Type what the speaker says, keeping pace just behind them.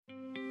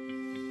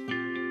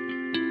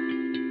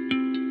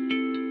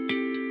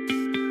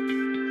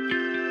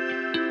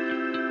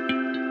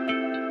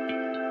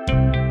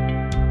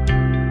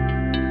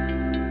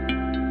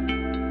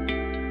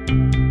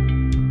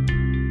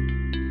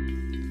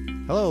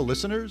Hello,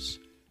 listeners,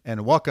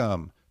 and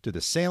welcome to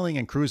the Sailing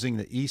and Cruising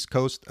the East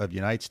Coast of the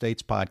United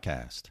States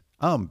podcast.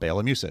 I'm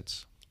Bela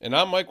Musitz. And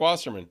I'm Mike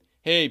Wasserman.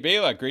 Hey,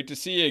 Bela, great to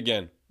see you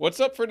again. What's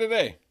up for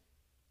today?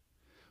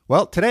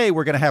 Well, today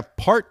we're going to have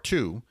part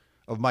 2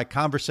 of my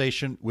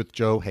conversation with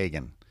Joe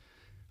Hagan.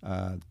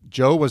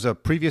 Joe was a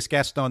previous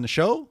guest on the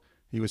show.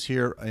 He was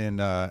here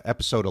in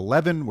episode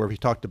 11 where he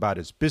talked about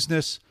his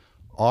business,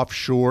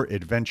 Offshore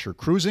Adventure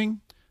Cruising.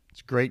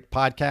 It's a great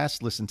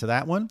podcast. Listen to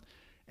that one.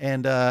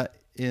 And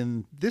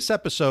in this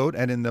episode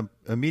and in the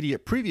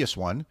immediate previous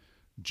one,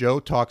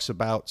 Joe talks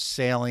about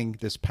sailing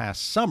this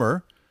past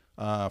summer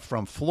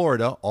from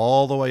Florida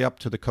all the way up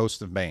to the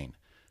coast of Maine.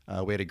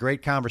 We had a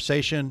great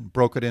conversation,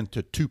 broke it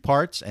into 2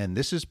 parts, and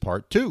this is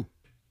part 2.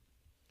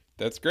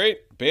 That's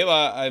great.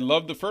 Bela, I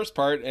love the first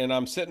part, and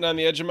I'm sitting on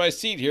the edge of my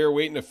seat here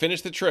waiting to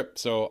finish the trip,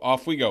 so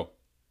off we go.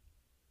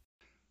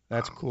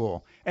 That's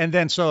cool. And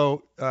then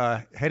so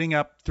heading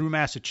up through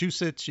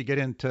Massachusetts, you get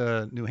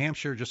into New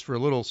Hampshire just for a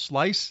little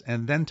slice,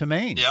 and then to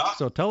Maine. Yeah.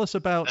 So tell us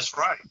about That's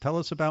right. Tell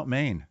us about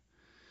Maine.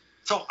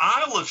 So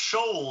Isle of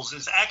Shoals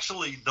is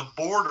actually the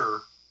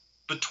border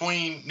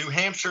between New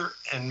Hampshire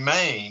and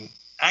Maine.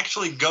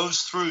 Actually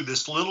goes through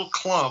this little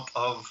clump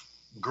of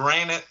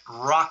granite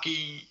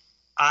rocky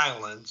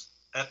islands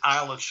at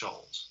Isle of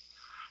Shoals.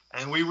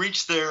 And we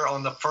reached there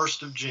on the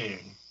 1st of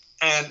June.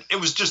 And it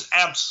was just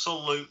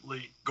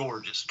absolutely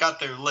gorgeous. Got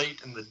there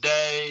late in the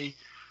day.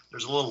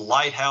 There's a little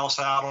lighthouse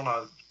out on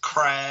a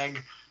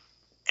crag.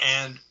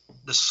 And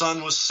the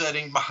sun was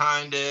setting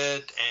behind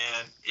it.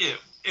 And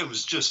it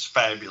was just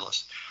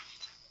fabulous.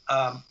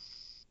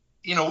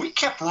 We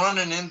kept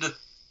running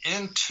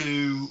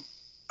into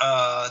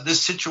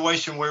this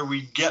situation where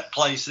we'd get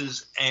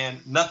places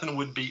and nothing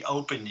would be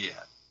open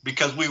yet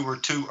because we were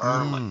too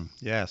early.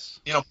 Yes.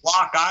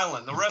 Block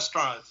Island, the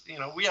restaurants,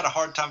 we had a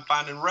hard time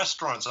finding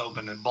restaurants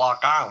open in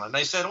Block Island.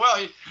 They said,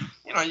 well,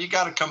 you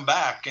got to come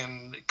back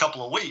in a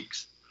couple of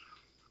weeks.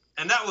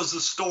 And that was the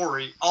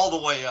story all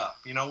the way up.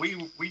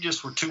 We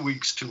just were 2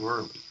 weeks too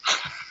early.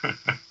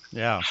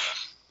 Yeah.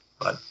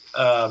 But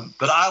Isle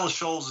of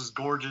Shoals is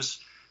gorgeous.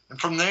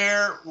 And from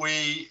there,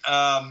 we,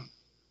 I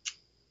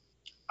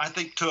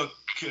think took,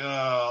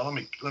 let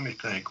me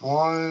think,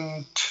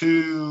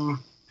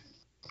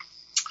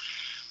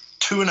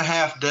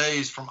 2.5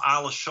 days from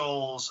Isle of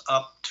Shoals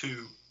up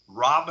to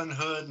Robin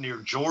Hood near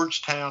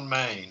Georgetown,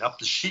 Maine, up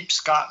the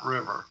Sheepscot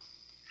River,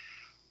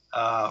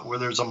 where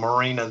there's a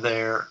marina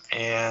there,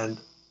 and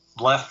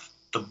left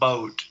the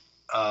boat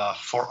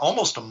for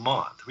almost a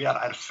month. I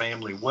had a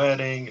family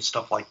wedding and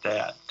stuff like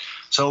that.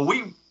 So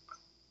we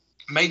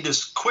made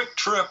this quick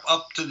trip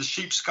up to the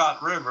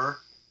Sheepscot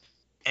River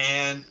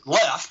and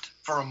left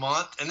for a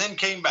month and then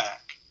came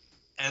back.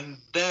 And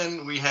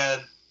then we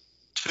had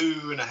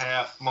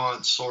 2.5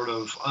 months sort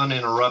of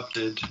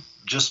uninterrupted,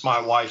 just my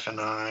wife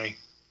and I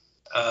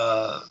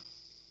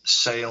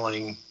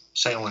sailing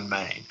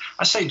Maine.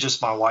 I say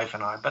just my wife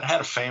and I, but I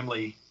had a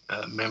family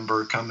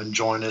member come and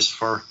join us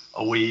for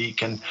a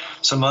week, and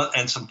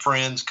some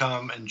friends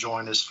come and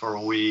join us for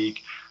a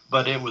week.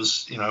 But it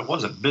was, it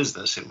wasn't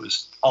business. It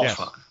was all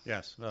fun.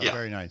 Yes. Oh, yeah.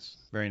 Very nice.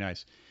 Very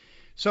nice.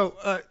 So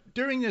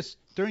during this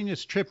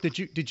trip, did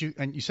you,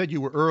 and you said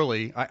you were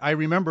early. I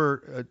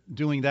remember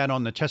doing that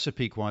on the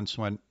Chesapeake once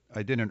when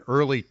I did an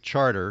early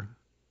charter.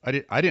 I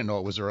didn't know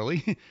it was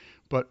early,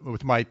 but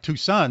with my 2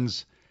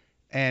 sons,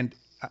 and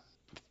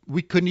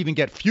we couldn't even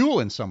get fuel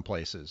in some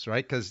places,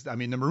 right? Because the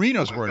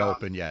marinas weren't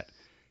open yet.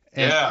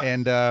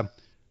 And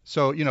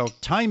so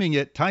timing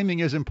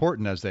is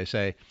important, as they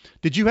say.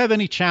 Did you have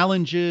any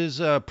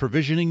challenges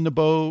provisioning the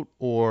boat,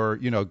 or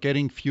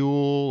getting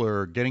fuel,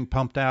 or getting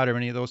pumped out, or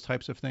any of those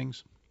types of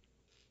things?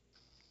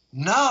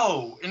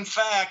 No, in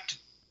fact,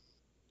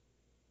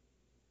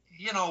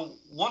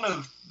 one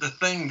of the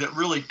things that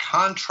really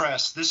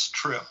contrasts this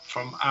trip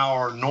from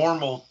our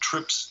normal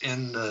trips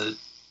in the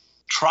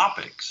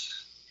tropics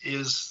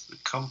is the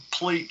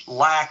complete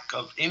lack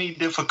of any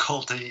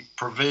difficulty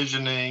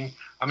provisioning.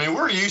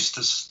 We're used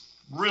to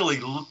really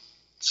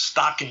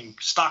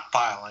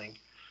stockpiling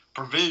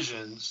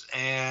provisions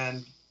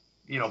and,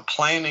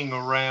 planning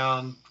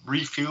around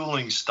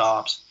refueling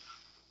stops.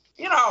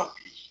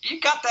 You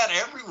got that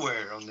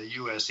everywhere on the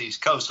U.S.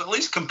 East Coast, at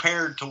least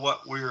compared to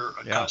what we're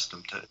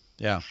accustomed to.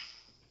 Yeah.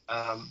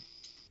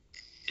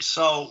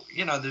 So,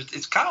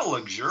 it's kind of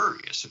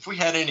luxurious. If we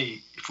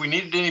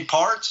needed any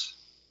parts,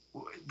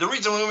 the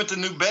reason we went to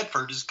New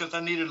Bedford is because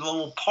I needed a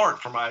little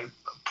part for my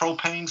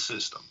propane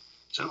system.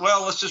 So,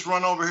 well, let's just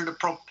run over here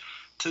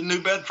to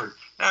New Bedford.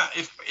 Now,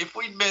 if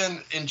we'd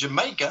been in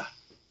Jamaica,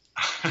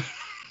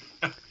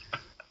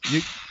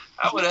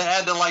 I would have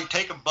had to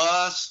take a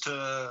bus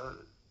to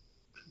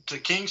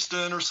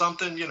Kingston or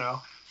something,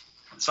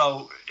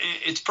 So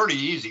it's pretty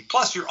easy.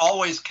 Plus, you're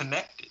always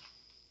connected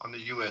on the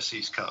U.S.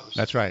 East Coast.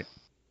 That's right.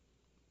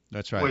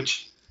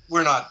 Which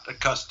we're not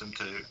accustomed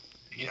to.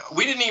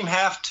 We didn't even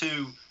have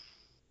to.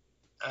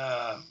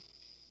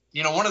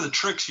 One of the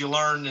tricks you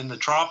learn in the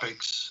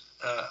tropics,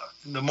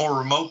 the more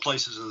remote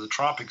places of the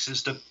tropics,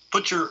 is to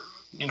put your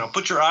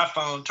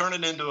iPhone, turn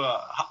it into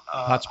a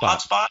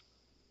hotspot,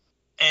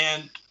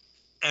 and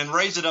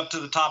raise it up to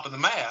the top of the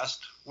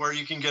mast where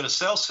you can get a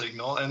cell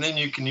signal, and then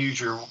you can use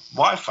your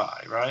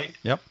Wi-Fi, right?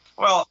 Yep.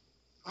 Well,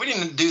 we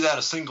didn't do that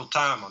a single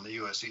time on the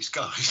U.S. East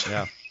Coast.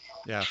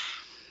 Yeah.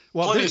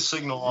 Well, plenty of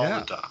signal all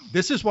the time.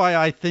 This is why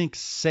I think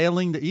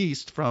sailing the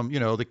east from,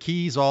 the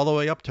Keys all the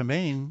way up to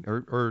Maine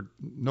or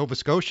Nova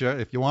Scotia,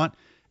 if you want,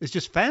 is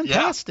just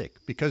fantastic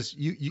because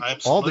you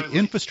all the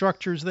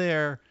infrastructure's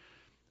there.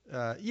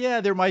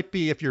 There might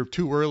be, if you're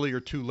too early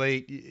or too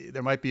late,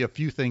 there might be a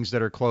few things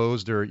that are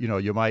closed, or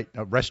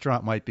a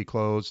restaurant might be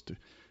closed,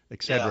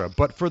 etc. Yeah.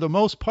 But for the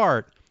most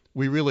part,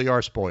 we really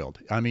are spoiled.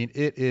 I mean,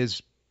 it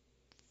is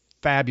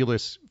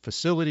fabulous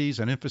facilities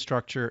and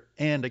infrastructure,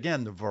 and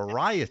again, the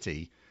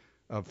variety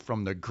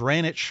from the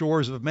granite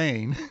shores of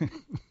Maine,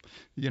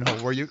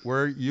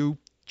 where you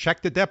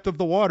check the depth of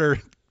the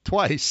water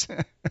twice.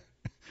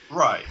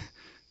 Right.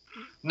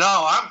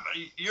 No,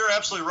 you're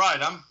absolutely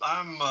right.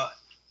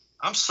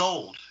 I'm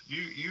sold.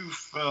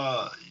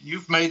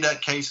 You've made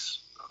that case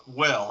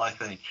well, I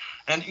think.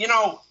 And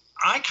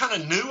I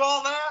kind of knew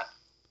all that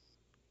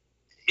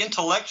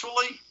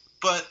intellectually,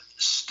 but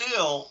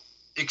still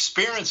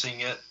experiencing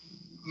it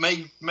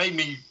made me,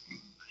 made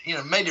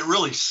it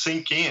really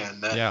sink in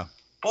that,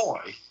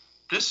 boy,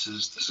 this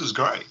is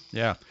great.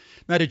 Yeah.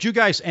 Now, did you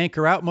guys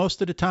anchor out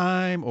most of the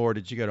time, or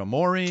did you go to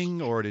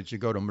mooring, or did you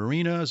go to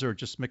marinas, or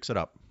just mix it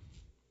up?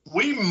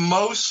 We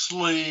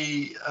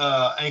mostly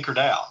anchored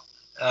out.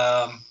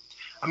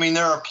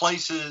 There are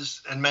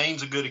places, and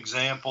Maine's a good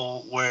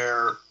example,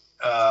 where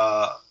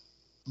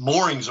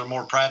moorings are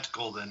more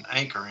practical than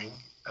anchoring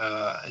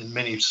in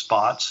many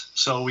spots.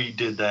 So we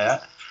did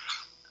that.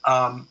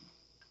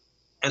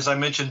 As I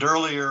mentioned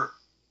earlier,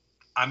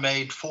 I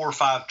made 4 or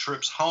 5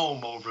 trips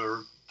home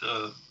over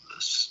the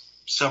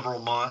several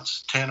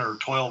months, 10 or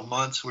 12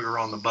 months we were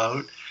on the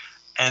boat.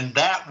 And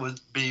that would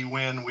be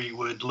when we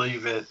would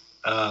leave it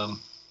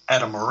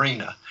at a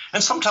marina,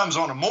 and sometimes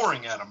on a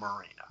mooring at a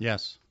marina.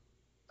 Yes.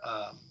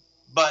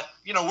 But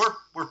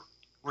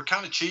we're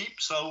kind of cheap,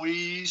 so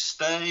we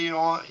stay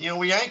on.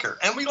 We anchor,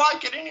 and we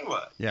like it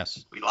anyway.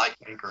 Yes. We like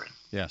anchoring.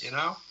 Yes.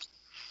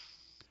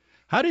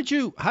 How did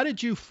you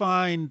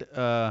find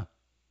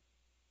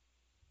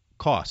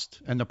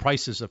cost and the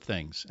prices of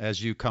things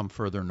as you come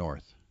further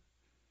north?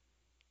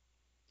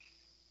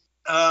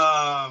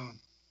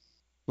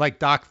 Like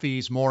dock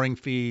fees, mooring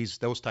fees,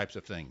 those types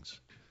of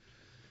things.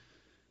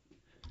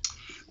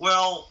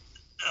 Well,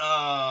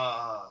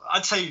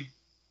 I'd say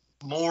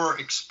more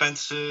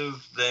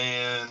expensive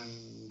than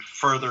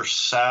further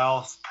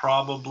south,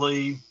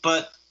 probably.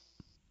 But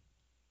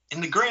in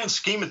the grand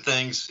scheme of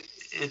things,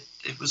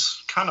 it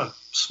was kind of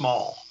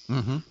small.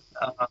 Mm-hmm.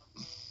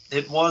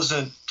 It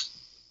wasn't.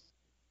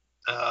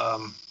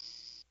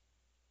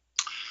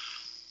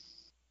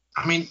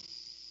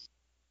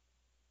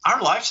 Our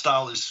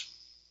lifestyle is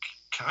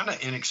kind of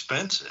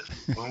inexpensive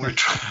when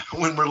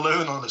we're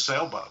living on a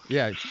sailboat.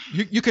 Yeah,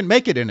 you can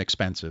make it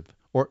inexpensive,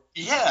 or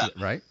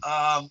right.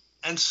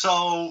 And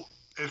so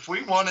if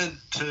we wanted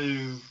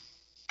to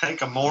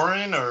take a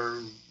mooring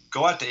or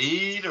go out to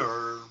eat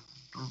or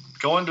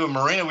go into a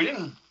marina, we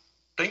didn't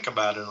think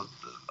about it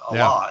a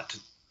lot,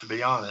 to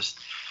be honest.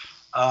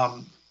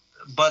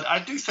 But I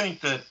do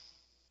think that,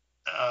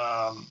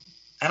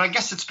 and I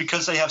guess it's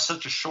because they have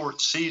such a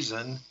short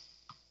season.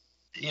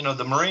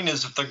 The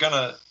marinas, if they're going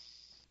to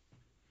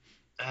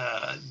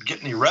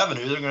get any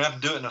revenue, they're going to have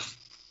to do it in a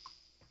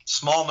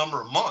small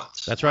number of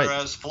months. That's right.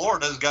 Whereas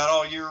Florida's got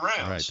all year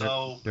round. Right.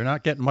 So they're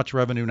not getting much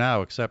revenue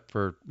now, except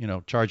for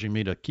charging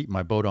me to keep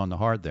my boat on the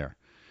hard there.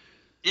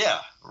 Yeah.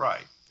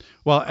 Right.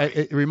 Well,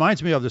 it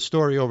reminds me of the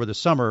story over the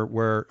summer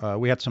where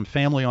we had some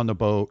family on the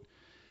boat,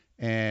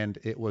 and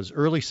it was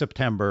early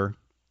September,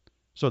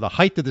 so the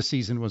height of the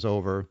season was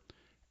over,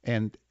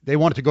 and they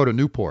wanted to go to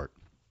Newport.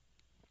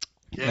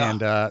 Yeah.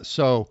 And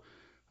so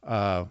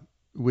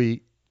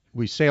we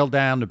sailed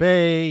down the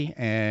bay,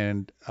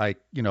 and I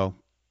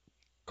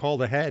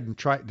called ahead and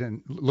tried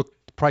and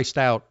priced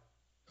out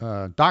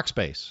dock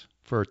space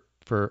for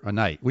a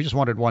night. We just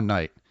wanted one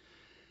night,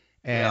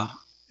 and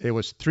it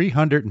was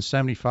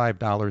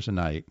 $375 a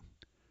night.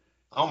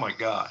 Oh my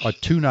gosh! A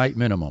 2-night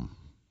minimum.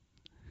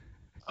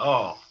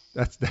 Oh,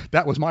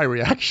 that was my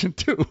reaction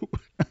too.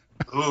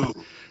 Ooh.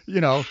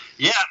 Yeah,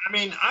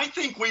 I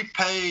think we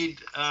paid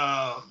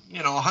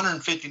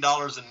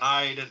 $150 a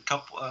night at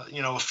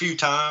a few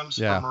times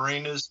for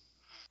marinas,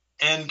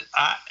 and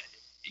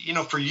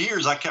for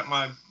years I kept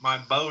my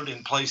boat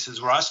in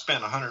places where I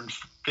spent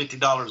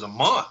 $150 a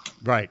month.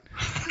 Right.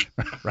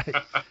 Right.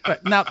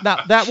 Now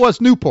that was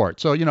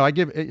Newport, so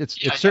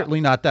it's certainly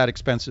not that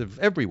expensive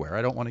everywhere.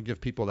 I don't want to give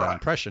people that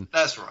impression.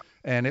 That's right.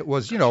 And it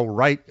was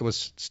right. It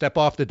was step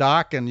off the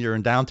dock and you're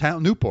in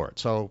downtown Newport.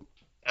 So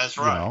that's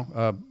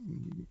right.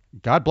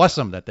 God bless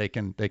them that they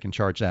can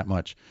charge that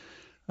much.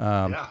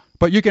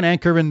 But you can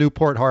anchor in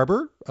Newport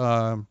Harbor.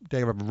 They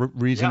have a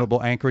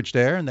reasonable anchorage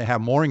there, and they have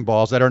mooring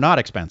balls that are not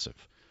expensive.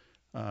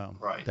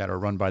 That are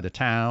run by the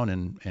town,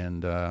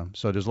 and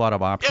so there's a lot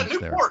of options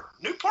there.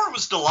 Newport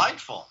was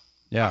delightful.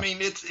 Yeah.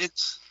 It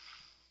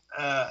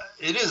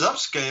is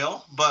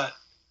upscale, but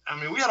I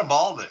mean, we had a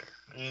ball there,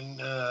 and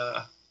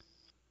the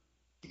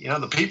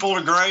people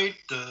are great.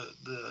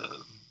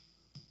 The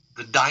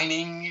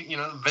dining, the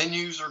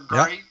venues are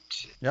great.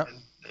 Yep.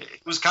 And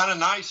it was kind of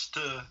nice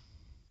to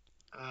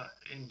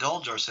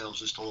indulge ourselves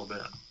just a little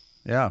bit.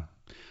 Yeah.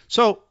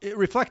 So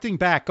reflecting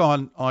back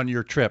on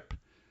your trip,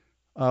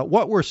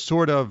 what were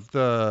sort of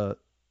the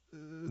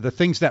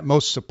things that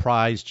most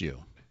surprised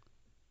you?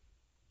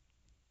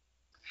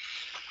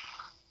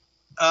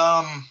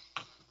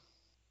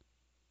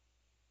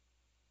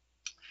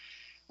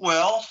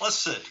 Well, let's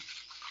see.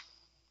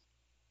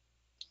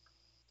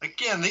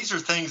 Again, these are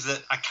things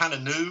that I kind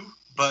of knew,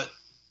 but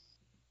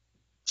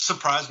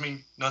surprised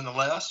me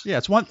nonetheless. Yeah,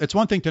 it's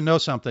one thing to know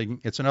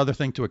something; it's another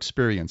thing to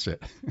experience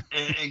it.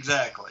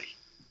 Exactly.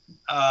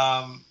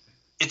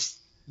 It's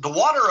the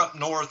water up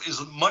north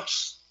is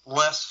much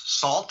less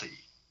salty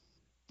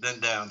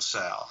than down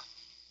south.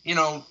 In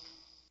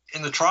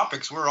the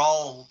tropics, we're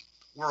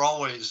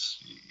always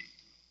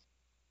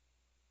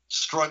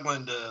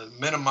struggling to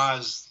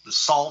minimize the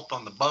salt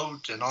on the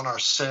boat and on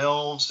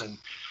ourselves, and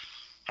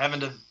having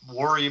to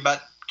worry about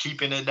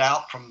keeping it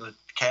out from the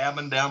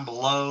cabin down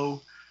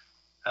below.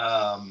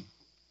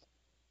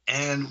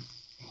 And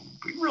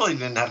we really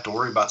didn't have to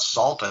worry about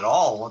salt at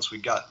all once we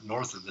got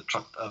north of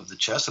the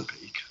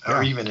Chesapeake,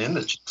 or even in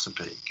the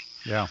Chesapeake.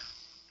 Yeah.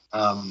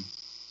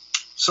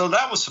 So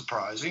that was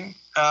surprising.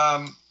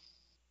 I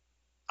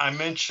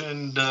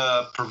mentioned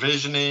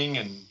provisioning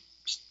and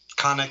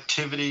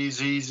connectivity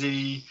is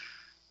easy.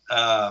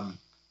 Of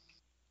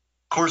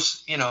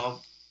course,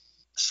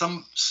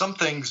 some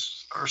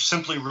things are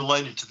simply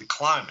related to the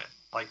climate.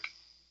 Like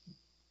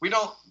we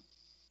don't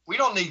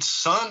need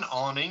sun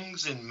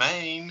awnings in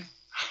Maine.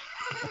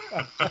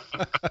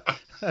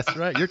 That's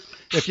right.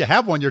 If you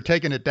have one, you're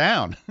taking it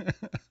down.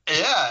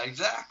 Yeah,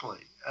 exactly.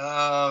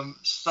 On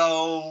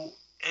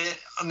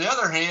the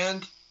other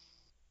hand,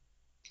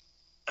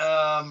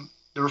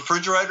 the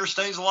refrigerator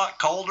stays a lot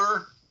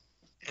colder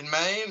in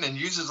Maine and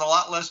uses a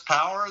lot less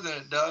power than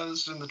it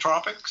does in the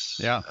tropics.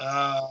 Yeah.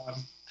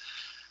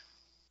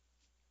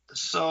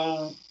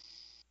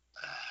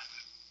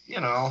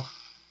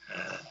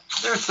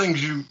 There are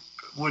things you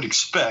would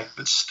expect,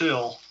 but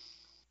still,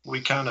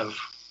 we kind of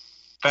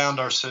found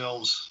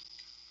ourselves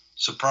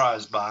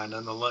surprised by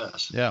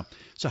nonetheless. Yeah.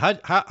 So how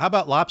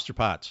about lobster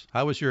pots?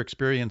 How was your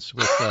experience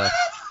with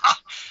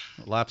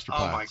lobster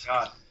pots? Oh my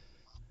God!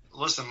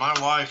 Listen, my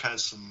wife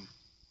has some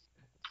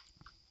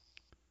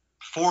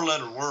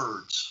 4-letter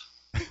words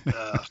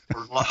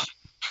for lobster,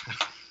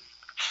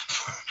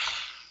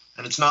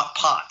 and it's not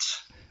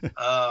pots.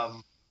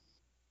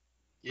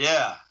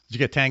 Yeah. Did you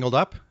get tangled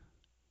up?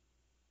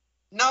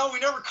 No, we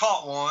never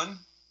caught one.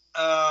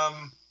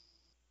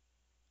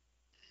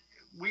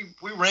 We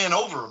ran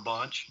over a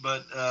bunch,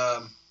 but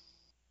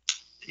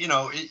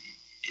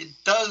it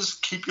does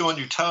keep you on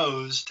your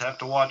toes to have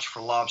to watch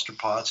for lobster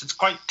pots. It's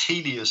quite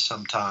tedious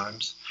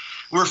sometimes.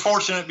 We're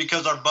fortunate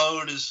because our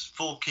boat is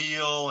full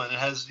keel and it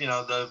has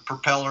the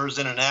propellers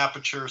in an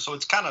aperture, so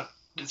it's kind of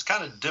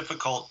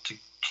difficult to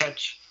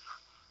catch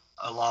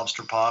a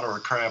lobster pot or a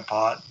crab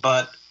pot.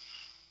 But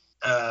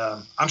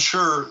I'm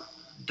sure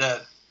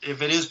that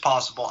if it is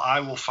possible, I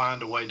will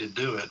find a way to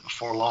do it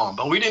before long.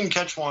 But we didn't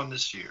catch one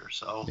this year,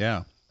 so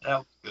yeah, that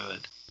was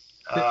good.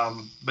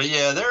 But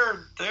yeah,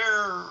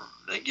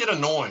 they get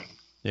annoying.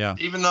 Yeah,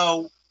 even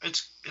though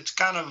it's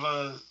kind of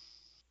a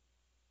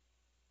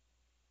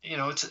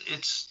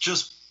it's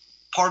just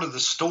part of the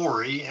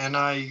story, and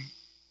I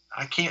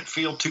can't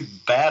feel too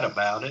bad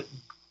about it.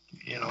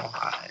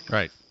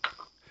 Right.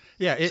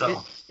 Yeah.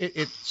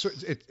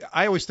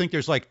 I always think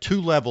there's like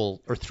 2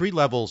 level or 3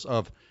 levels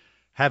of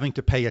having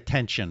to pay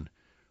attention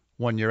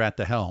when you're at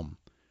the helm,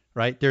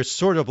 right? There's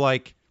sort of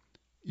like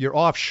you're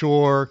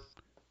offshore,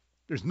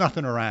 there's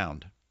nothing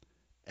around,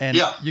 and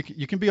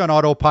you can be on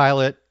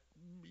autopilot.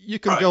 You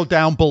can go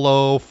down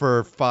below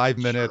for 5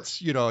 minutes.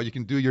 Sure. You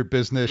can do your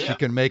business. Yeah. You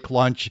can make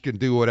lunch. You can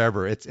do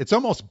whatever. It's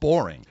almost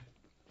boring,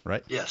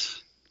 right? Yes.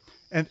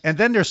 And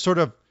then there's sort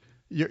of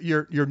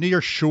you're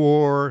near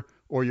shore,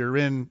 or you're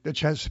in the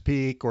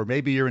Chesapeake, or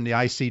maybe you're in the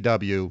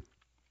ICW.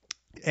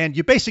 And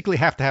you basically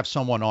have to have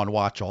someone on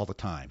watch all the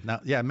time. Now,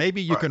 yeah,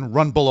 maybe you can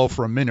run below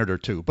for a minute or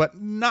two, but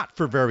not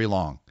for very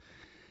long.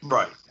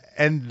 Right.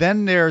 And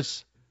then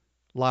there's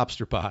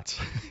lobster pots.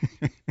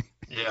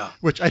 Yeah.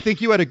 Which I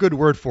think you had a good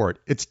word for it.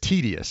 It's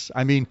tedious.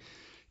 I mean,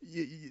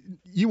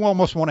 you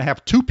almost want to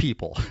have 2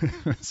 people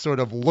sort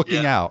of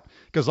looking out,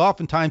 because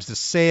oftentimes the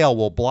sail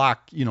will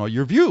block,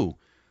 your view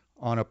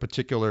on a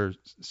particular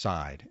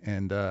side.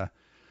 And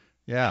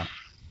yeah.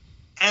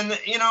 And,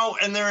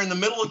 and they're in the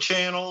middle of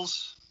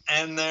channels.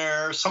 And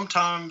they're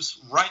sometimes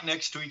right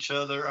next to each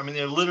other. I mean,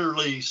 they're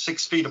literally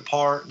 6 feet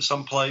apart in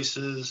some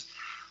places.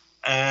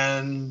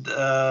 And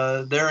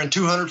they're in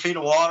 200 feet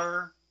of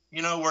water,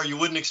 where you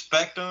wouldn't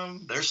expect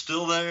them. They're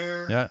still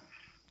there. Yeah.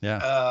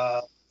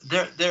 Yeah.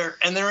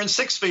 They're in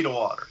 6 feet of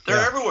water.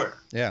 They're everywhere.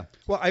 Yeah.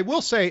 Well, I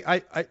will say,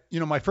 I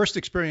my first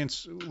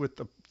experience with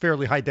the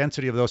fairly high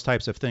density of those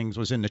types of things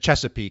was in the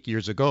Chesapeake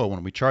years ago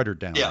when we chartered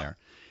down there.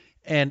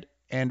 And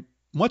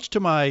much to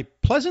my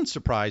pleasant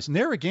surprise,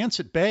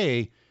 Narragansett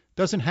Bay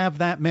doesn't have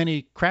that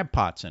many crab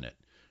pots in it.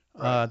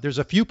 Right. There's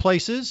a few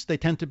places. They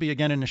tend to be,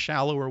 again, in the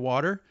shallower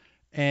water.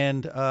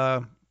 And,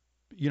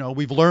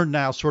 we've learned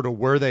now sort of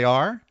where they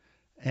are.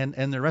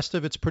 And the rest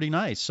of it's pretty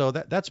nice. So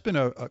that's been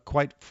a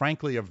quite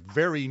frankly, a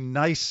very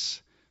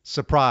nice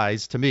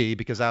surprise to me,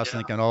 because I was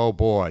thinking, oh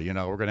boy, we're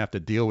going to have to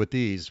deal with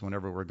these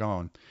whenever we're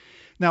going.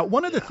 Now,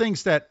 one of the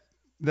things that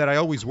I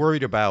always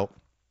worried about,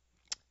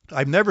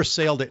 I've never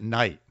sailed at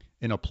night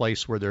in a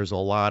place where there's a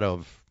lot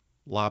of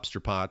lobster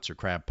pots or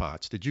crab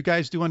pots. Did you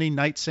guys do any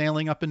night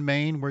sailing up in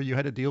Maine where you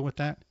had to deal with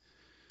that?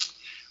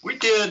 We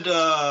did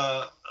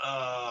a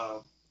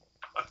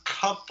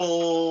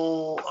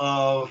couple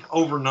of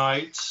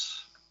overnights.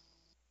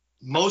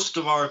 Most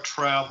of our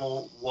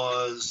travel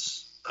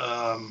was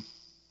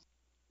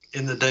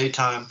in the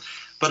daytime,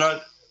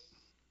 but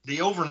the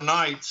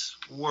overnights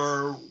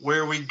were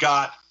where we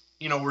got,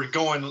 we're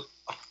going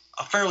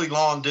a fairly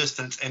long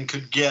distance and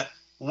could get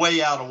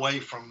way out away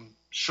from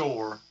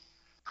shore.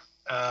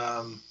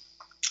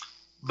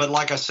 But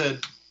like I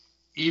said,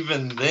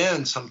 even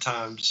then,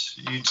 sometimes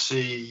you'd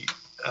see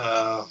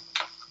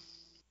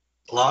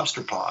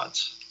lobster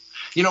pots.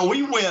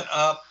 We went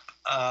up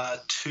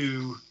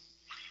to,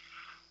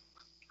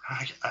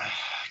 I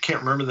can't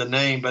remember the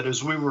name, but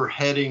as we were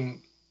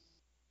heading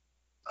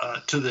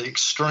to the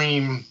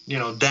extreme,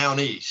 down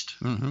east,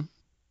 Mm-hmm.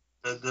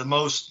 the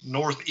most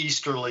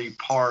northeasterly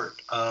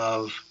part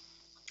of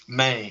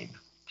Maine,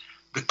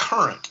 the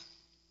current,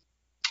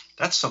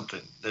 that's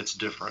something that's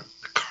different.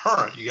 The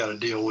current you got to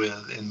deal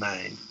with in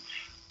Maine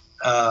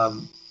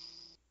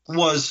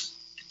was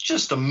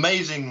just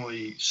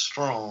amazingly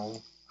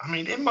strong. I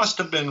mean, it must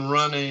have been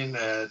running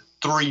at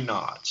 3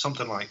 knots,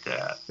 something like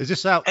that. Is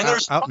this out in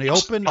the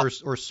open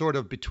or sort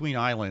of between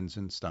islands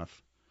and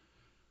stuff?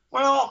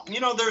 Well,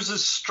 there's a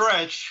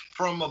stretch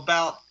from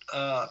about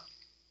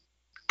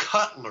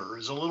Cutler,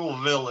 is a little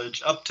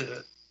village, up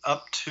to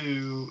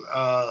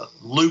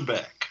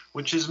Lubeck,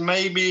 which is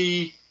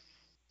maybe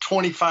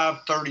 25,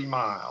 30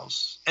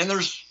 miles. And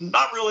there's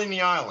not really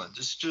any islands.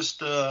 It's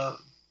just a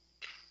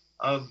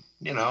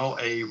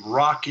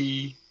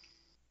rocky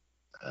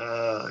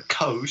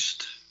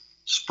coast,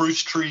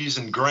 spruce trees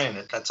and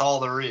granite. That's all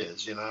there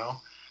is,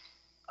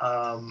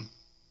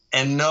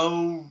 and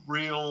no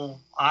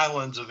real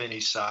islands of any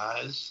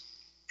size.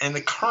 And the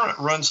current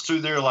runs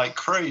through there like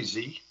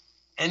crazy.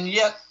 And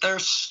yet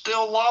there's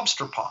still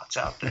lobster pots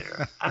out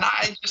there. And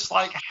I just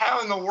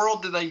how in the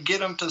world do they get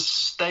them to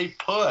stay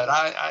put?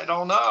 I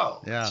don't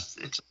know. Yeah.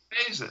 It's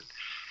amazing.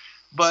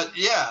 But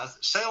yeah,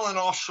 sailing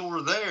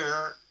offshore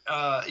there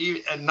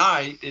at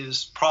night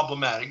is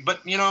problematic.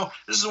 But,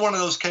 this is one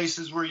of those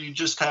cases where you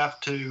just have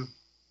to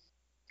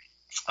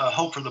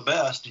hope for the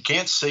best. You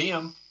can't see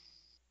them.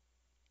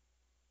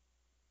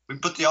 We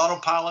put the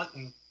autopilot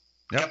and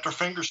kept our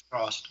fingers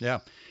crossed. Yeah.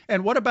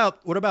 And what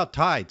about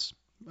tides?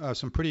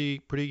 Some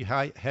pretty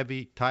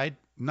heavy tide,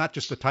 not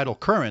just the tidal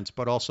currents,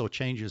 but also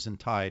changes in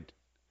tide.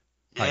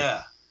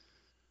 Yeah.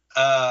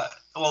 Well,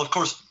 of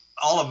course,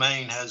 all of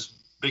Maine has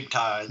big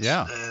tides.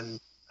 Yeah. And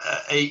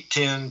 8,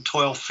 10,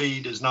 12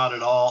 feet is not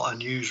at all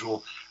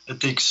unusual.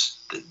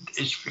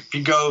 If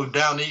you go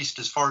down east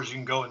as far as you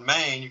can go in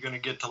Maine, you're going to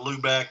get to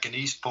Lubeck and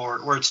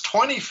Eastport, where it's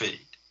 20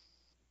 feet.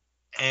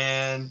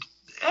 And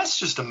that's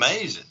just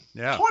amazing.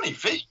 Yeah. 20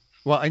 feet.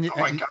 Well, and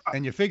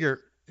you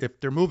figure if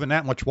they're moving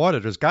that much water,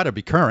 there's got to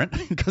be current,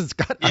 because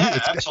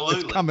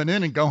absolutely. It's coming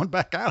in and going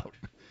back out.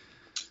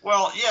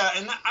 Well, yeah,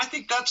 and I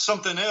think that's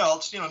something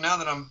else. Now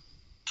that I'm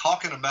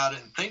talking about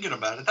it and thinking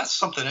about it, that's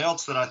something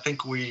else that I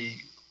think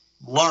we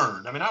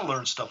learned. I mean, I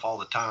learn stuff all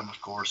the time,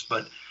 of course,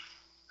 but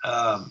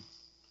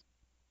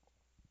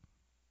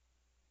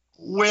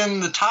when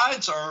the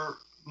tides are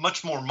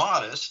much more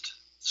modest,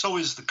 so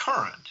is the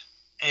current.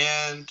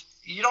 And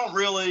you don't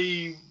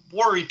really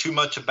worry too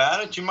much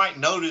about it. You might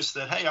notice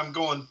that, hey, I'm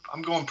going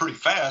pretty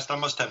fast. I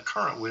must have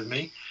current with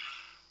me.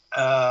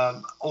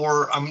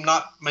 Or I'm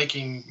not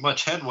making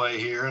much headway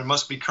here. It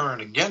must be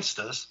current against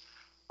us.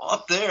 Well,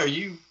 up there,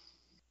 you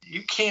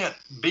can't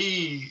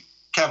be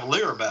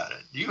cavalier about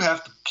it. You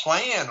have to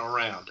plan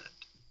around it.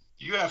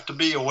 You have to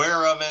be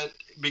aware of it,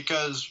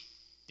 because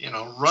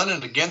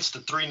running against a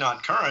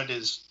 3-knot current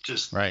is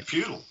just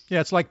futile. Yeah,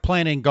 it's like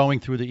planning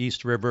going through the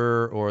East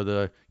River or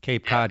the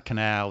Cape Cod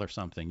Canal or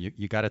something.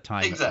 You got to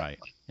time it right.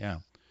 Yeah.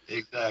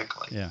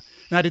 Exactly. Yeah.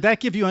 Now, did that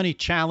give you any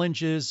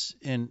challenges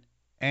in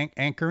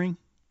anchoring?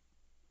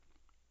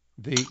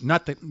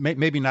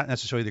 Maybe not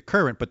necessarily the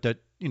current, but the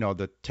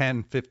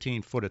 10,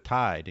 15 foot of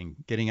tide and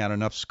getting out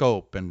enough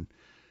scope. And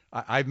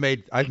I've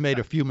made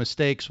a few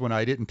mistakes when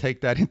I didn't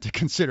take that into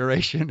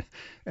consideration,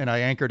 and I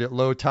anchored at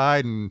low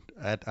tide, and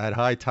at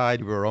high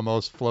tide we were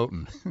almost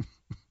floating.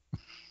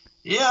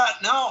 Yeah,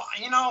 no,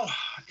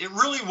 it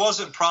really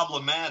wasn't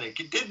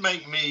problematic. It did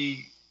make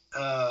me.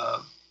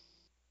 I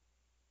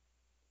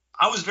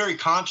was very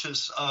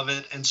conscious of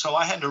it, and so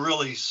I had to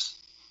really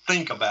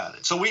think about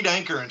it. So we'd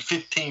anchor in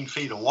 15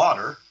 feet of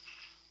water,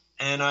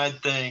 and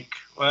I'd think,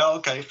 well,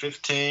 okay,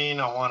 15.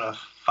 I want to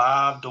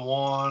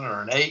 5-1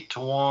 or an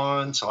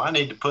 8-1. So I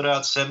need to put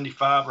out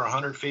 75 or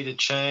 100 feet of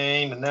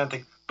chain. And then I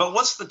think, but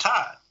what's the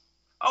tide?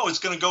 Oh, it's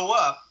going to go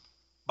up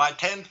by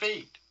 10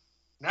 feet.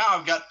 Now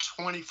I've got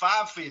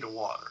 25 feet of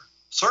water.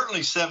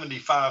 Certainly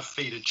 75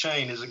 feet of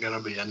chain isn't going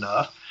to be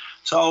enough.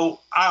 So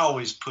I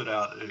always put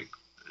out an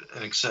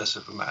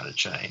excessive amount of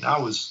chain. I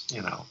was,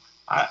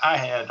 I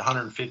had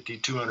 150,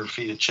 200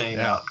 feet of chain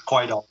out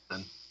quite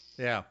often.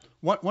 Yeah.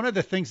 One of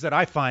the things that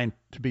I find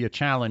to be a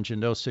challenge in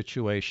those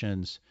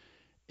situations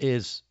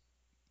is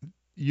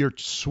your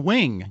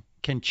swing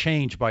can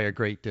change by a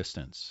great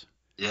distance.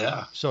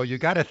 Yeah. So you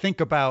got to think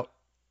about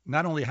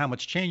not only how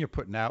much chain you're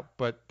putting out,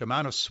 but the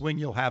amount of swing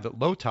you'll have at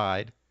low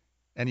tide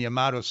and the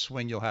amount of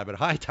swing you'll have at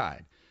high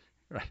tide.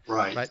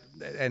 Right.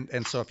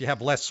 And so if you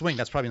have less swing,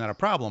 that's probably not a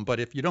problem. But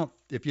if you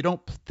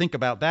don't think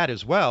about that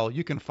as well,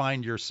 you can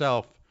find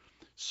yourself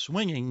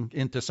swinging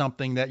into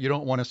something that you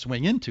don't want to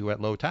swing into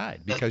at low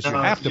tide because you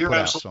have to put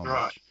out so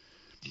much.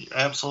 You're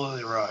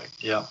absolutely right.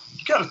 Yeah.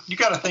 You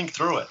got to think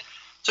through it.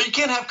 So you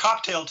can't have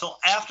cocktail till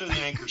after the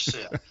anchor's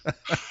set.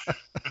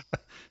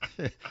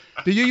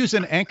 Do you use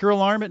an anchor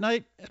alarm at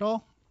night at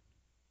all?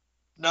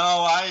 No,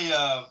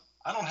 I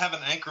don't have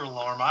an anchor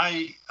alarm.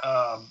 I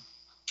have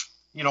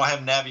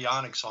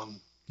Navionics on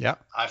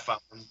iPhone,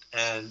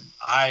 and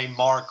I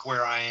mark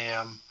where I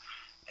am,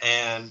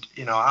 and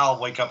I'll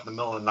wake up in the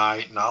middle of the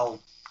night and I'll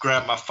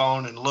grab my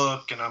phone and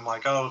look, and I'm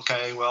like, oh,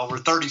 okay, well, we're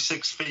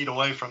 36 feet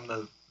away from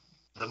the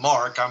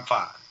mark. I'm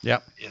fine.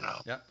 Yep.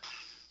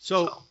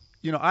 So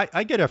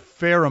I get a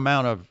fair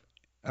amount of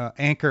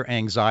anchor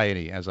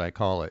anxiety, as I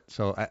call it.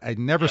 So I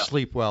never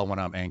sleep well when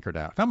I'm anchored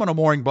out. If I'm on a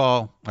mooring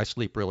ball, I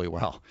sleep really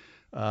well.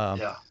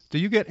 Do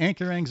you get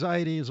anchor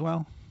anxiety as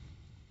well?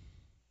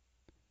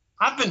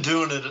 I've been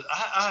doing it.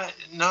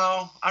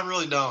 No, I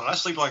really don't. I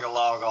sleep like a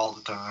log all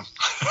the time.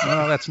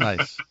 Oh, that's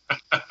nice.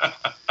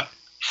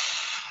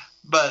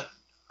 But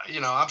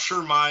I'm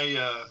sure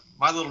my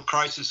little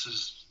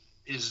crisis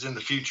is in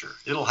the future.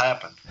 It'll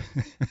happen.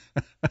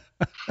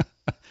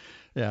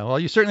 Yeah, well,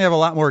 you certainly have a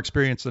lot more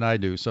experience than I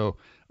do, so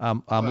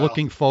I'm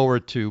looking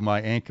forward to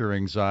my anchor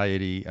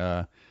anxiety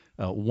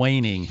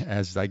waning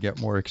as I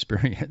get more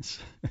experience.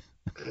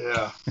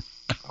 Yeah.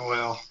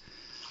 Well,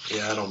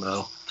 I don't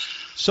know.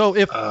 So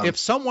if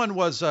someone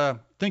was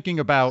thinking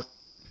about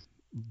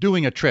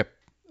doing a trip,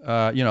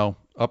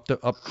 up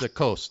the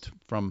coast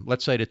from,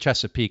 let's say, to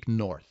Chesapeake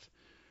north,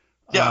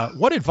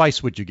 what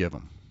advice would you give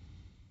them?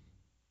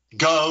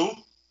 Go.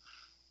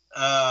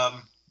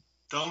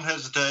 Don't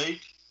hesitate.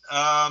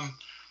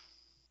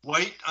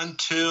 Wait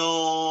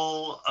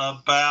until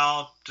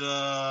about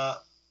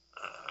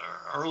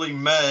early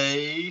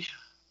May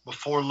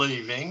before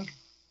leaving,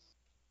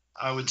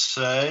 I would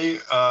say.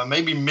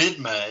 Maybe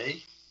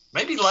mid-May,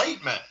 maybe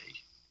late May.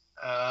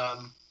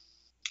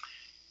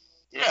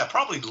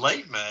 Probably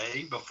late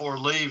May before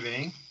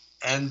leaving.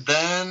 And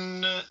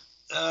then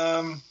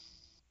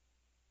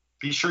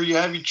be sure you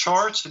have your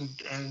charts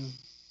and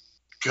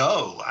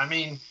go. I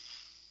mean,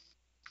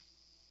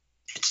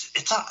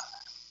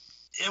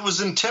 it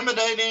was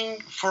intimidating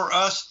for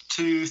us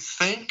to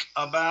think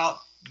about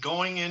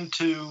going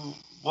into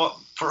what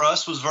for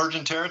us was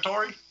virgin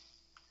territory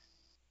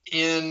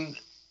in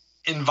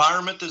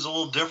environment that's a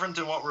little different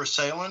than what we're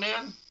sailing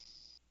in.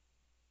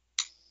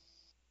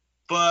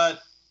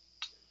 But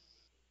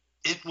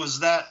it was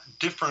that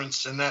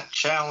difference and that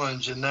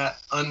challenge and that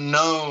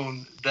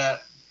unknown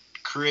that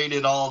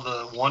created all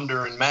the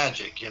wonder and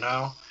magic,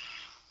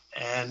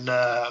 And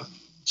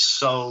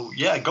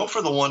go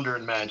for the wonder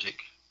and magic.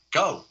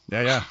 Go.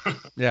 Yeah.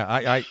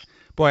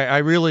 I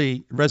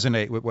really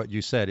resonate with what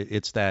you said.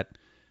 It's that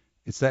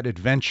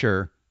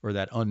adventure or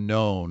that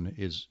unknown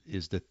is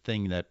the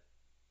thing that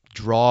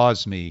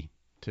draws me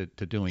to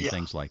doing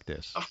things like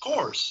this. Of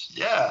course.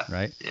 Yeah.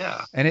 Right.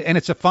 Yeah. And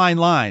it's a fine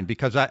line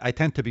because I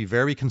tend to be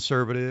very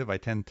conservative. I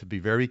tend to be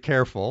very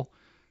careful.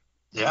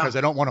 Yeah. Because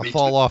I don't want to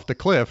fall off the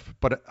cliff,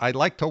 but I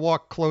like to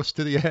walk close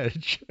to the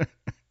edge.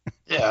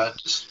 I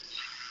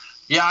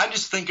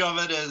just think of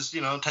it as,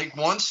 take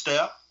one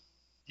step.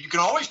 You can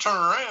always turn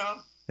around.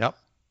 Yep.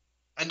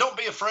 And don't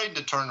be afraid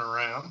to turn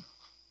around.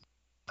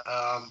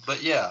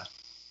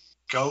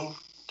 Go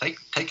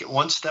take it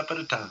one step at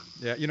a time.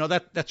 Yeah,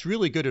 that's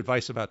really good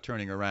advice about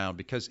turning around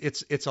because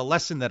it's a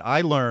lesson that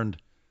I learned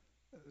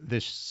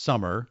this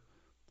summer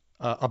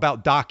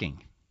about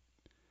docking.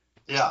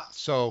 Yeah.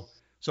 So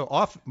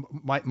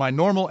my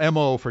normal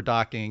MO for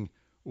docking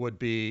would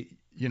be,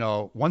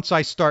 once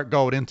I start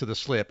going into the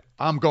slip,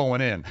 I'm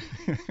going in.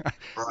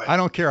 Right. I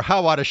don't care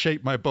how out of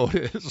shape my boat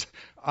is.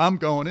 I'm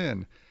going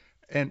in.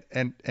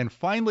 And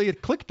finally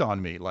it clicked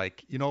on me.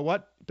 Like, you know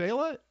what,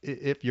 Bela,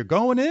 if you're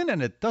going in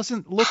and it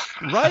doesn't look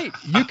right,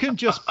 you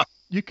could,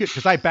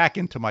 because I back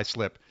into my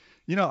slip,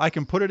 I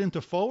can put it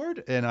into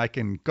forward and I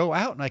can go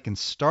out and I can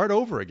start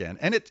over again.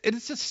 And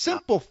it's a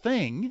simple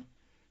thing,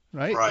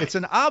 right? It's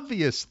an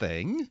obvious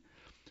thing.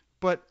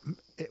 But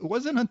it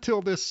wasn't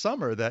until this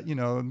summer that,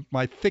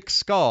 my thick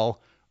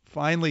skull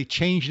finally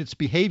changed its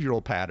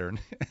behavioral pattern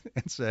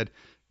and said,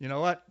 you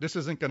know what, this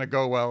isn't going to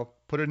go well.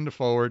 Put it into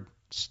forward,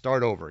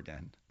 start over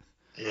again.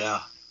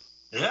 Yeah.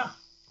 Yeah.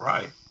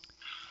 Right.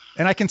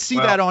 And I can see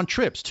Well, that on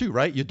trips too,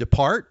 right? You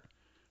depart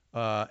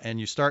and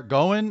you start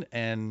going,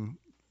 and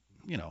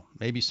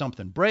maybe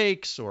something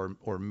breaks or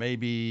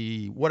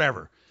maybe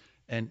whatever,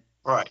 and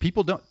right.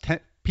 people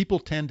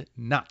tend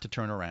not to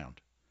turn around.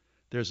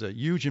 There's a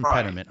huge Right.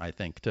 impediment, I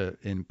think,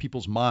 in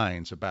people's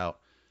minds about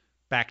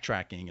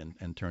backtracking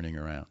and turning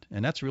around,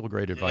 and that's real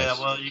great Yeah. advice.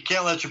 Well, you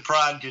can't let your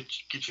pride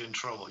get you in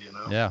trouble.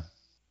 Yeah,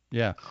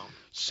 yeah. Um,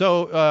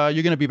 So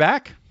you're going to be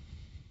back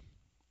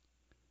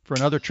for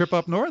another trip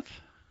up north?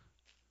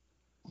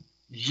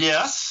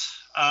 yes.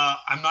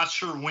 I'm not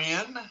sure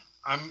when.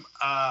 I'm.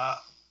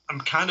 I'm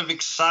kind of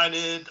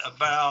excited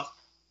about.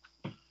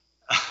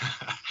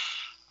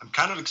 I'm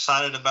kind of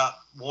excited about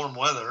warm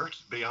weather,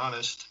 to be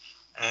honest,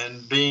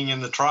 and being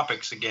in the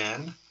tropics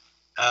again.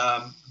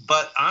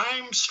 But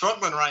I'm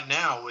struggling right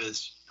now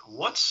with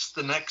what's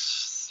the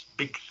next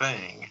big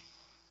thing.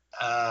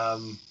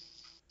 Um,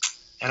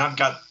 and I've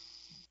got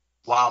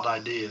wild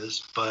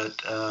ideas,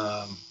 but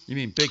You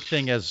mean big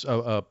thing as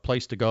a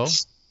place to go?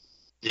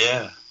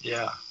 yeah,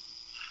 yeah.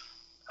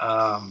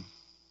 Um,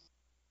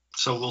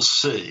 so we'll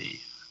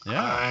see.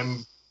 Yeah.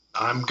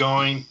 I'm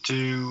going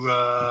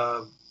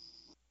to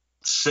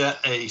set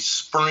a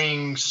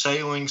spring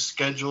sailing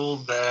schedule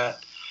that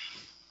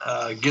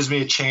gives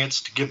me a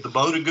chance to give the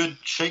boat a good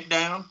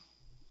shakedown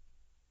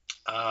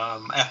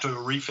after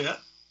a refit,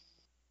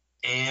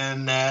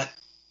 and that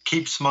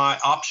keeps my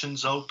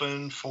options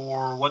open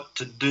for what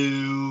to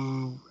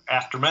do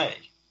after May.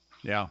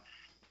 Yeah.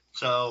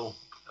 So,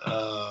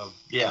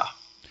 yeah,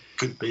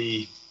 could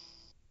be.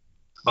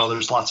 Well,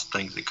 there's lots of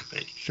things it could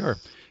be. Sure.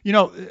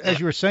 Yeah, As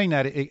you were saying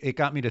that, it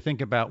got me to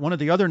think about one of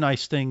the other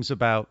nice things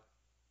about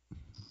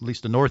at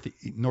least the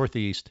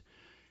northeast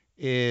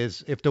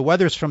is if the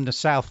weather's from the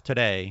south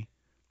today,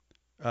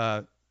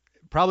 uh,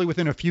 probably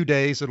within a few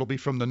days it'll be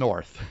from the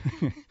north.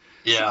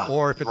 yeah,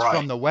 Or if it's right.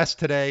 from the west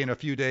today, in a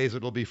few days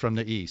it'll be from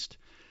the east.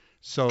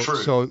 So True.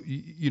 so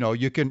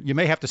you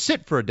may have to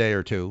sit for a day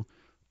or two,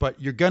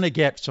 but you're going to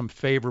get some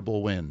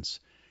favorable winds.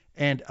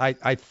 And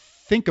I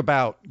think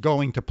about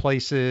going to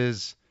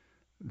places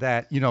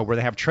that where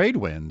they have trade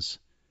winds.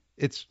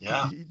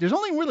 Yeah, There's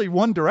only really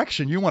one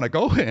direction you want to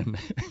go in.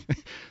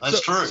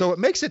 that's true. So it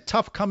makes it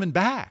tough coming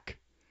back,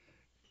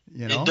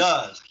 you It know?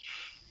 does.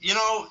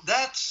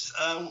 That's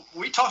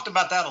we talked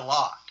about that a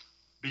lot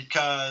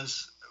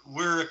because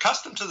we're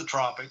accustomed to the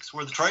tropics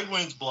where the trade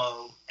winds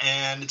blow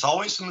and it's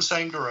always in the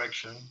same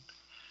direction.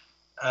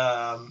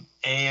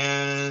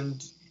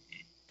 And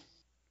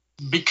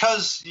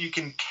because you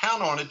can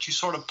count on it, you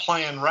sort of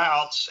plan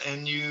routes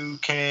and you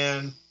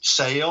can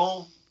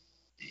sail.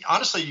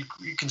 Honestly,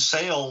 you can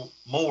sail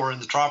more in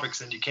the tropics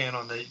than you can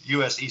on the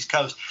U.S. East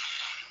Coast.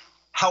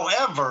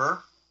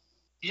 However,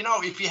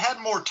 if you had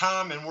more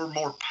time and were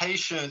more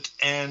patient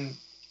and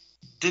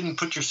didn't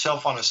put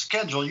yourself on a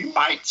schedule, you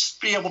might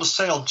be able to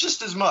sail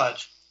just as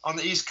much on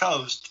the East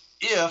Coast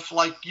if,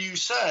 like you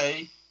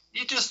say,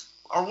 you just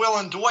are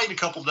willing to wait a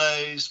couple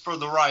days for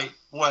the right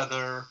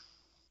weather.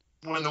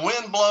 When the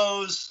wind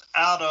blows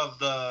out of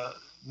the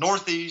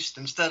northeast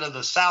instead of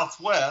the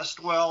southwest,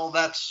 well,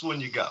 that's when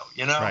you go.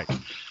 Right.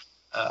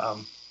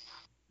 Um,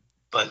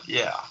 but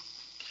yeah,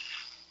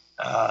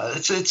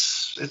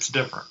 it's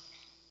different.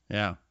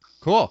 Yeah.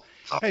 Cool.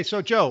 So, Hey,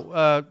 so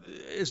Joe,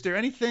 is there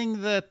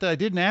anything that I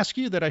didn't ask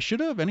you that I should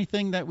have?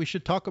 Anything that we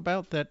should talk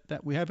about that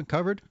we haven't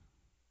covered?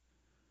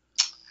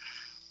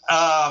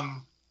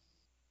 um,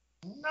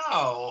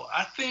 no,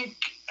 I think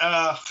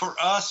for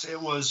us it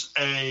was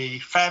a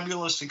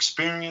fabulous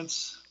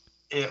experience.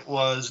 It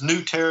was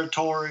new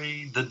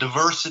territory, the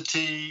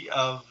diversity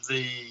of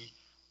the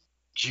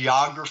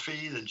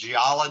geography, the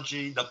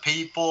geology, the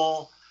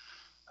people,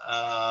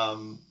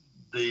 um,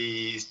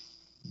 the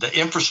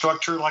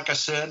infrastructure, like I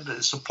said,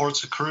 that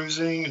supports the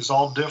cruising is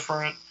all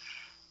different.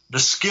 The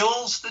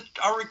skills that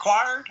are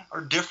required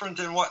are different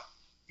than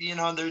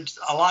there's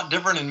a lot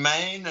different in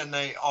Maine than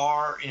they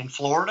are in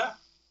Florida.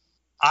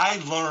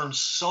 I learned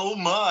so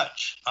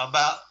much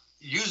about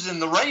using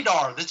the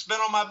radar that's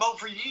been on my boat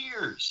for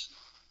years.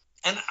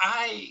 And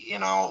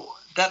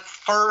that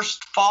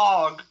first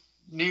fog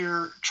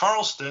near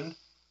Charleston,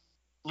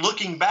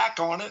 looking back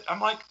on it, I'm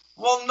like,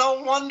 well,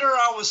 no wonder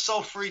I was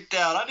so freaked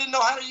out. I didn't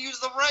know how to use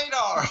the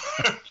radar.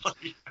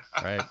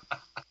 Right.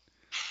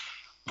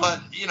 But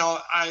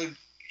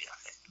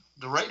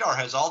the radar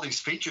has all these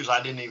features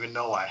I didn't even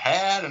know I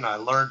had, and I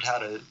learned how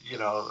to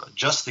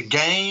adjust the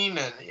gain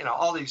and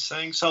all these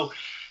things. So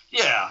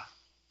yeah,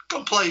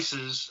 go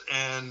places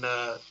and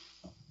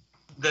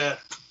that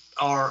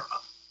are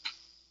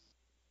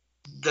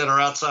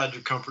outside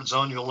your comfort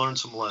zone. You'll learn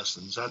some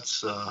lessons.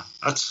 That's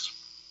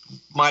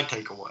my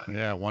takeaway.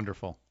 Yeah.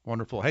 Wonderful.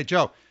 Wonderful. Hey,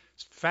 Joe,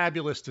 it's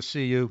fabulous to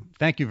see you.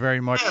 Thank you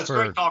very much Yeah, it's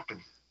great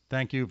talking.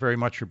 Thank you very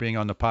much for being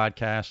on the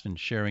podcast and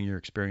sharing your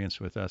experience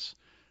with us.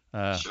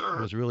 Sure.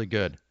 It was really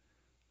good.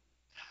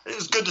 It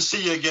was good to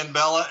see you again,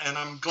 Bella, and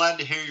I'm glad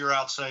to hear you're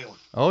out sailing.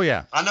 Oh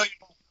yeah. I know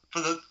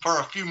you for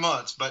a few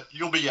months, but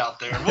you'll be out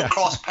there, and we'll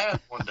cross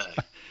paths one day.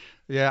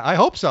 Yeah, I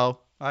hope so.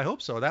 I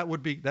hope so. That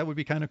would be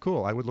kind of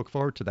cool. I would look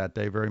forward to that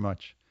day very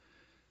much.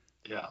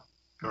 Yeah,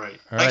 great.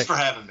 All Thanks right.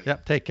 for having me.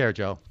 Yep. Take care,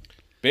 Joe.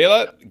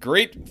 Bela,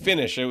 great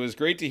finish. It was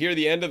great to hear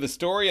the end of the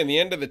story and the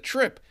end of the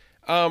trip.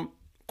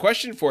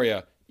 Question for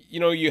you.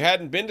 You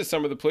hadn't been to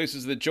some of the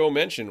places that Joe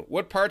mentioned.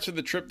 What parts of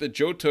the trip that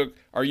Joe took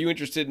are you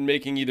interested in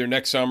making either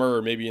next summer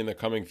or maybe in the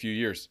coming few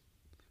years?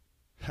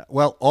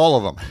 Well, all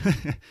of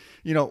them.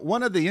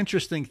 One of the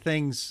interesting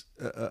things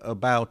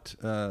about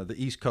the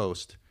East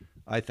Coast,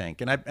 I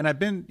think, and I've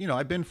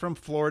been from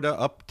Florida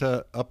up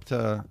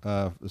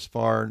to as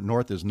far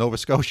north as Nova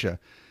Scotia,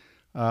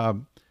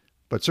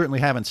 but certainly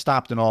haven't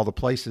stopped in all the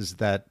places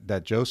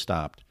that Joe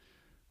stopped.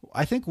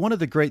 I think one of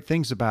the great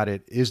things about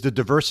it is the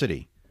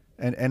diversity.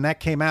 And that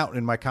came out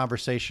in my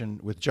conversation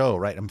with Joe,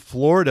 right? And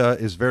Florida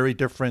is very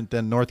different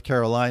than North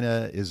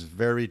Carolina, is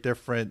very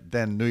different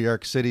than New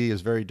York City,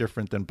 is very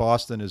different than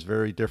Boston, is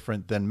very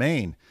different than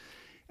Maine.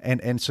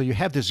 And so you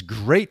have this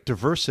great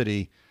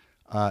diversity,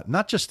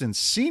 not just in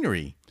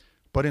scenery,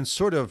 but in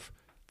sort of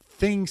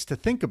things to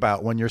think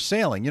about when you're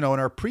sailing. In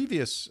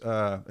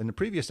the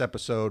previous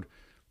episode,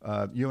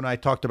 you and I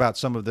talked about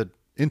some of the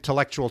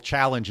intellectual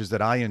challenges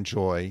that I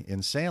enjoy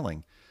in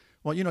sailing.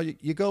 Well,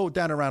 you go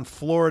down around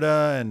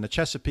Florida and the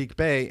Chesapeake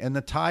Bay, and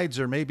the tides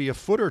are maybe a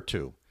foot or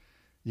two.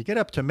 You get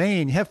up to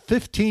Maine, you have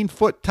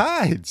 15-foot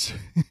tides.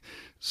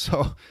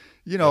 So,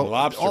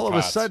 all of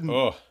a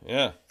sudden,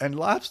 and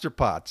lobster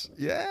pots,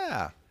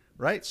 yeah,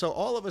 right. So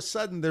all of a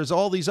sudden, there's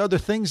all these other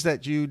things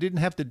that you didn't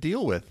have to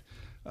deal with,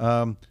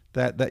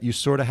 that you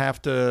sort of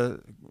have to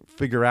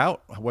figure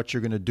out what you're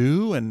going to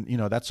do, and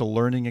that's a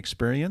learning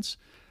experience.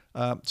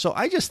 So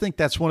I just think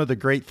that's one of the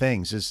great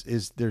things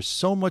is there's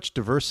so much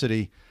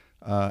diversity.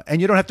 And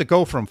you don't have to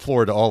go from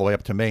Florida all the way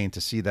up to Maine to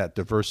see that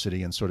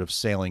diversity in sort of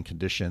sailing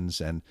conditions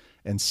and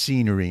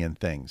scenery and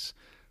things.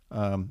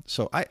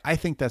 So I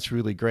think that's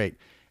really great.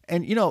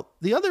 And,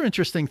 the other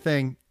interesting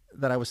thing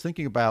that I was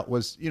thinking about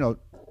was,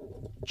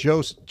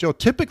 Joe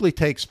typically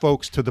takes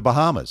folks to the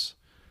Bahamas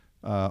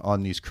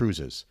on these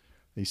cruises.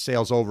 He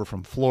sails over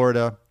from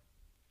Florida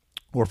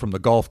or from the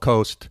Gulf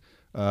Coast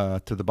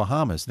to the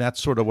Bahamas.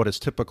 That's sort of what his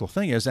typical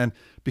thing is. And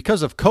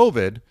because of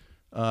COVID,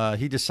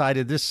 he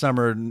decided this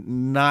summer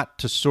not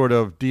to sort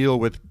of deal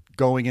with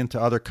going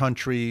into other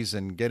countries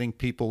and getting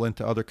people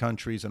into other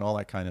countries and all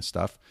that kind of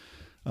stuff,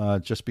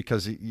 just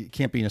because you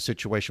can't be in a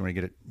situation where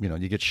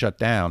you get shut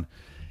down.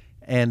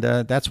 And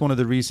that's one of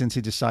the reasons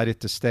he decided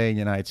to stay in the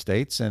United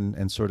States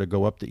and sort of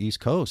go up the East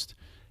Coast.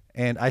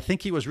 And I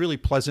think he was really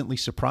pleasantly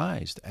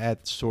surprised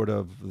at sort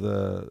of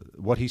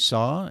what he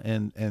saw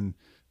and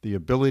the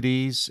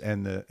abilities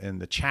and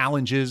the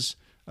challenges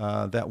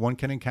that one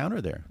can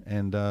encounter there.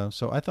 And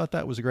so I thought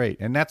that was great.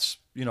 And that's,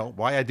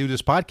 why I do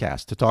this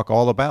podcast, to talk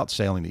all about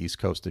sailing the East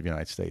Coast of the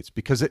United States,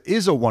 because it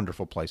is a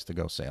wonderful place to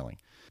go sailing.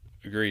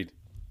 Agreed.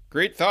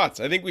 Great thoughts.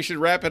 I think we should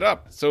wrap it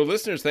up. So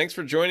listeners, thanks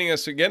for joining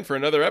us again for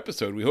another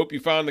episode. We hope you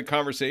found the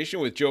conversation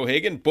with Joe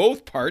Hagan,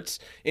 both parts,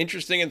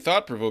 interesting and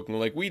thought-provoking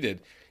like we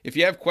did. If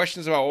you have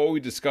questions about what we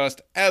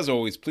discussed, as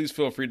always, please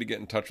feel free to get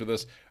in touch with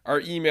us. Our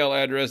email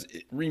address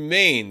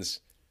remains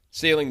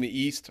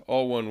sailingtheeast,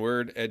 all one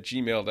word,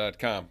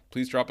 @gmail.com.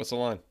 Please drop us a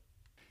line.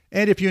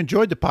 And if you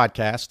enjoyed the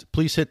podcast,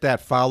 please hit that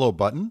follow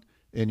button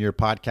in your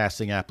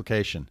podcasting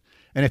application.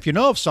 And if you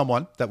know of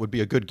someone that would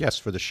be a good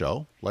guest for the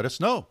show, let us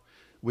know.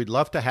 We'd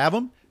love to have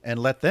them and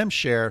let them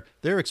share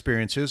their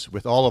experiences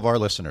with all of our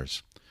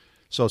listeners.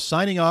 So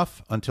signing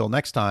off, until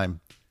next time,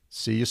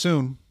 see you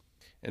soon.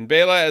 And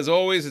Bela, as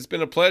always, it's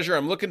been a pleasure.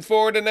 I'm looking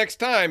forward to next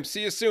time.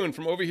 See you soon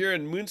from over here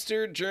in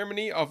Münster,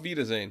 Germany. Auf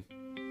Wiedersehen.